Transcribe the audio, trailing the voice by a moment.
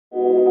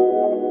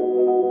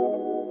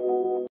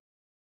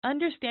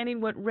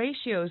Understanding what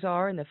ratios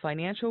are in the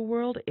financial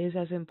world is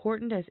as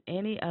important as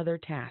any other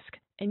task,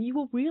 and you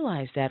will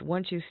realize that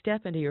once you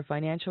step into your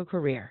financial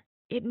career.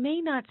 It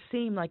may not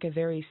seem like a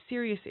very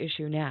serious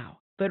issue now,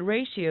 but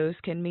ratios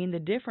can mean the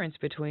difference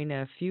between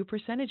a few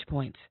percentage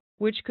points,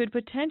 which could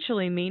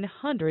potentially mean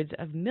hundreds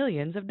of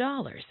millions of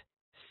dollars.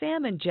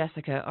 Sam and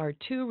Jessica are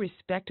two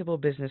respectable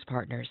business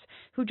partners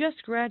who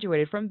just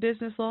graduated from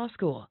business law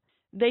school.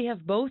 They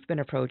have both been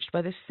approached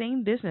by the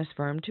same business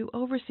firm to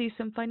oversee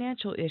some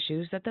financial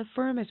issues that the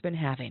firm has been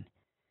having.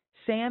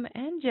 Sam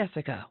and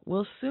Jessica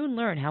will soon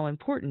learn how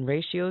important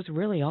ratios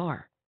really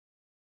are.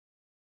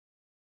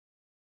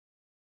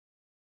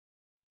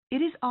 It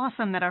is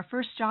awesome that our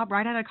first job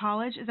right out of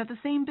college is at the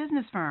same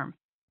business firm.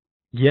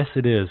 Yes,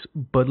 it is,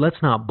 but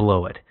let's not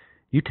blow it.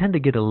 You tend to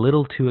get a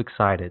little too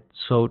excited,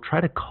 so try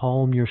to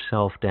calm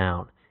yourself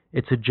down.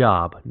 It's a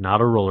job,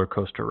 not a roller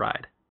coaster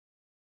ride.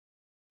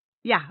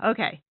 Yeah,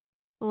 okay.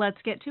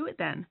 Let's get to it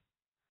then.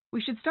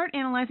 We should start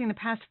analyzing the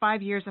past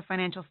 5 years of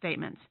financial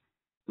statements.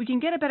 We can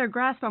get a better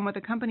grasp on what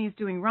the company is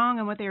doing wrong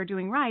and what they are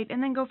doing right,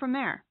 and then go from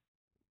there.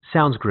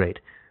 Sounds great.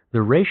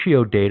 The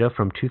ratio data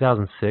from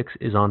 2006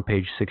 is on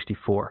page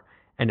 64,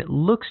 and it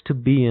looks to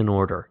be in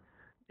order.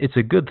 It's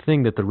a good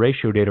thing that the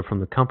ratio data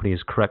from the company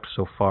is correct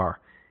so far,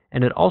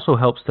 and it also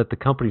helps that the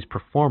company's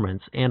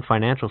performance and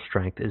financial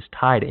strength is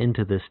tied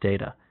into this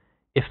data.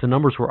 If the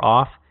numbers were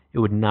off, it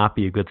would not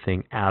be a good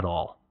thing at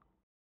all.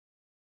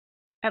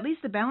 At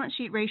least the balance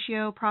sheet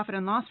ratio, profit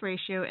and loss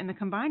ratio, and the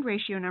combined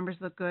ratio numbers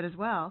look good as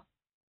well.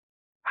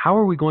 How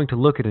are we going to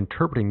look at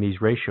interpreting these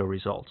ratio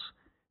results?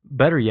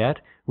 Better yet,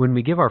 when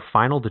we give our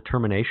final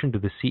determination to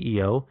the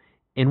CEO,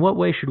 in what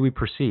way should we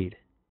proceed?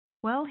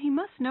 Well, he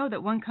must know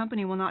that one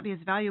company will not be as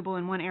valuable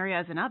in one area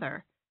as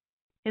another.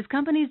 His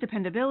company's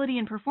dependability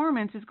and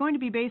performance is going to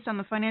be based on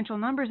the financial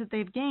numbers that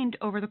they've gained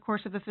over the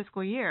course of the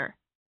fiscal year.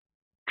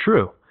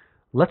 True.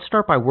 Let's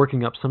start by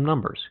working up some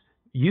numbers.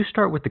 You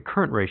start with the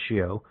current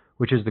ratio,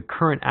 which is the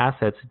current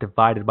assets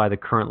divided by the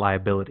current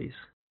liabilities.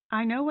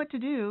 I know what to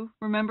do.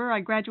 Remember,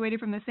 I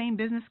graduated from the same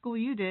business school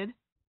you did.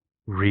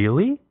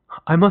 Really?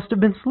 I must have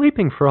been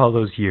sleeping for all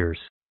those years.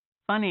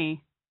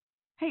 Funny.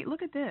 Hey,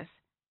 look at this.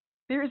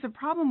 There is a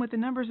problem with the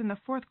numbers in the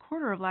fourth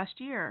quarter of last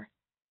year.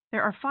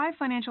 There are 5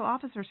 financial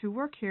officers who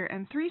work here,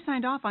 and 3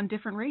 signed off on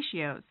different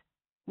ratios.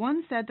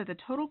 One said that the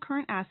total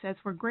current assets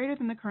were greater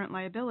than the current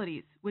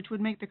liabilities, which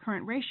would make the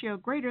current ratio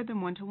greater than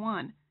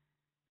 1-to-1.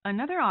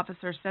 Another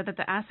officer said that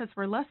the assets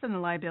were less than the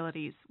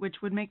liabilities,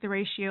 which would make the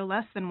ratio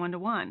less than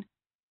 1-to-1.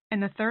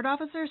 And the third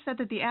officer said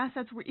that the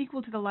assets were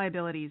equal to the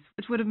liabilities,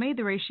 which would have made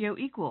the ratio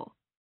equal.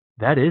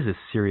 That is a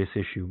serious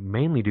issue,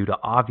 mainly due to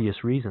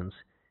obvious reasons.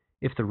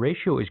 If the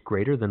ratio is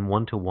greater than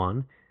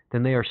 1-to-1,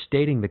 then they are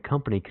stating the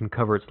company can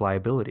cover its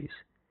liabilities.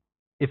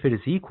 If it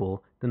is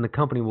equal, then the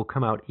company will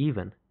come out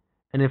even.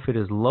 And if it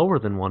is lower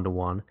than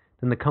 1-to-1,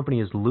 then the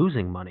company is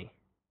losing money.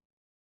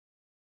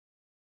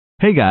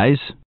 Hey guys,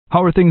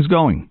 how are things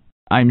going?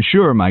 I'm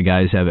sure my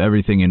guys have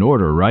everything in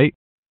order, right?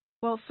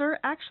 Well, sir,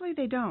 actually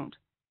they don't.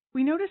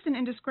 We noticed an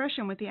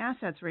indiscretion with the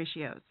assets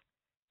ratios.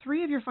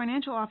 3 of your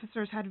financial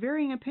officers had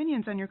varying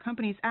opinions on your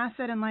company's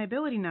asset and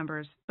liability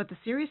numbers, but the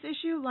serious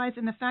issue lies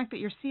in the fact that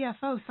your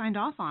CFO signed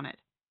off on it.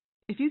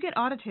 If you get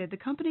audited, the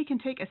company can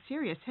take a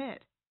serious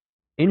hit.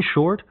 In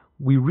short,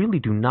 we really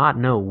do not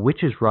know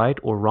which is right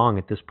or wrong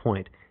at this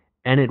point,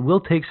 and it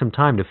will take some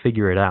time to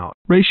figure it out.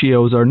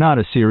 Ratios are not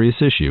a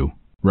serious issue,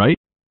 right?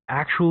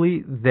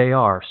 Actually, they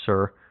are,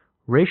 sir.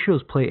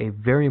 Ratios play a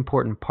very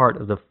important part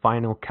of the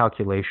final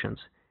calculations.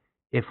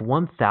 If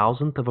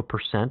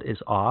 1,000%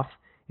 is off,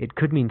 it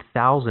could mean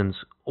thousands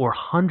or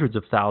hundreds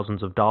of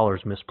thousands of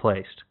dollars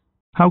misplaced.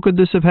 How could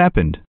this have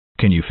happened?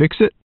 Can you fix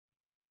it?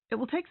 It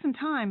will take some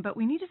time, but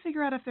we need to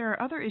figure out if there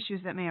are other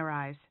issues that may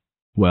arise.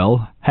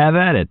 Well, have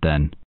at it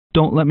then.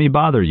 Don't let me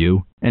bother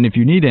you, and if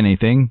you need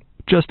anything,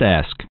 just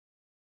ask.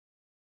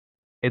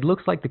 It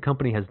looks like the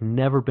company has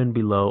never been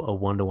below a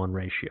 1-to-1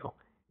 ratio,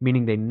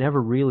 meaning they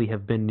never really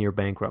have been near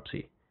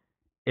bankruptcy.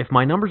 If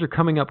my numbers are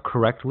coming up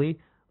correctly,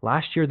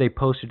 last year they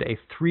posted a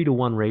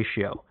 3-to-1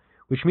 ratio,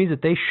 which means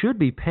that they should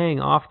be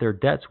paying off their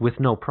debts with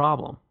no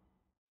problem.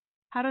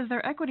 How does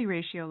their equity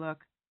ratio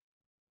look?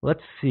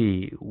 Let's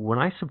see, when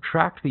I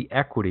subtract the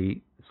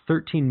equity,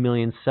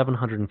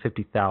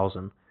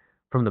 $13,750,000,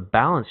 from the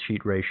balance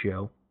sheet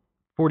ratio,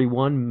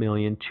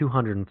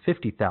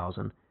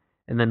 $41,250,000,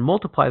 and then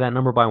multiply that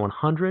number by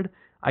 100,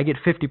 I get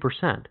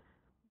 50%.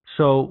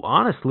 So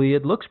honestly,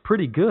 it looks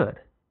pretty good.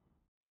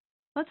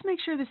 Let's make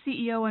sure the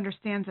CEO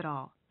understands it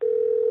all.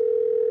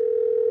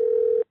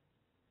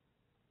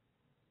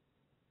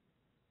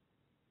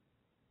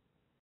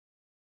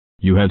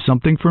 You have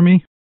something for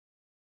me?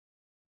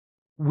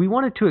 We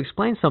wanted to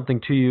explain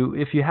something to you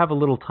if you have a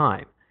little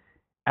time.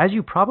 As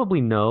you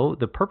probably know,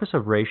 the purpose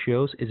of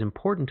ratios is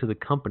important to the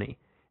company,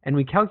 and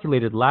we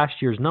calculated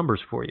last year's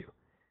numbers for you.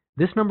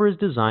 This number is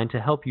designed to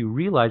help you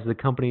realize the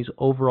company's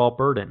overall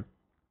burden.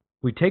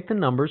 We take the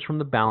numbers from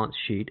the balance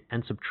sheet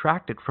and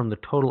subtract it from the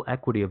total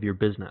equity of your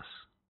business.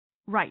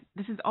 Right,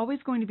 this is always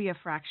going to be a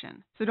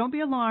fraction, so don't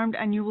be alarmed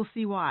and you will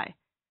see why.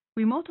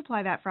 We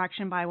multiply that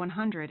fraction by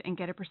 100 and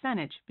get a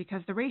percentage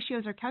because the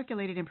ratios are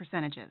calculated in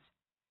percentages.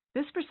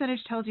 This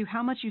percentage tells you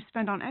how much you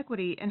spend on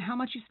equity and how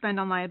much you spend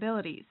on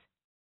liabilities.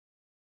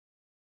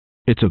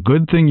 It's a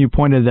good thing you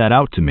pointed that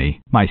out to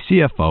me. My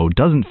CFO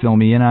doesn't fill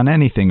me in on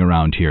anything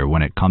around here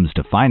when it comes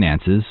to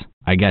finances.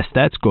 I guess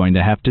that's going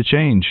to have to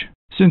change.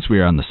 Since we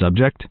are on the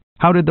subject,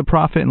 how did the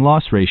profit and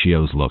loss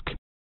ratios look?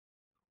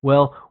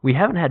 Well, we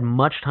haven't had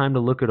much time to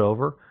look it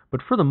over,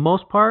 but for the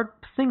most part,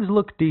 things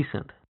look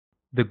decent.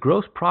 The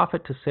gross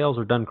profit to sales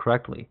are done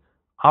correctly.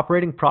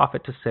 Operating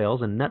profit to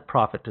sales and net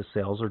profit to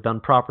sales are done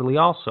properly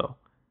also.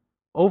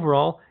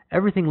 Overall,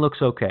 everything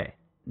looks okay.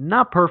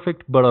 Not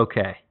perfect, but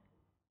okay.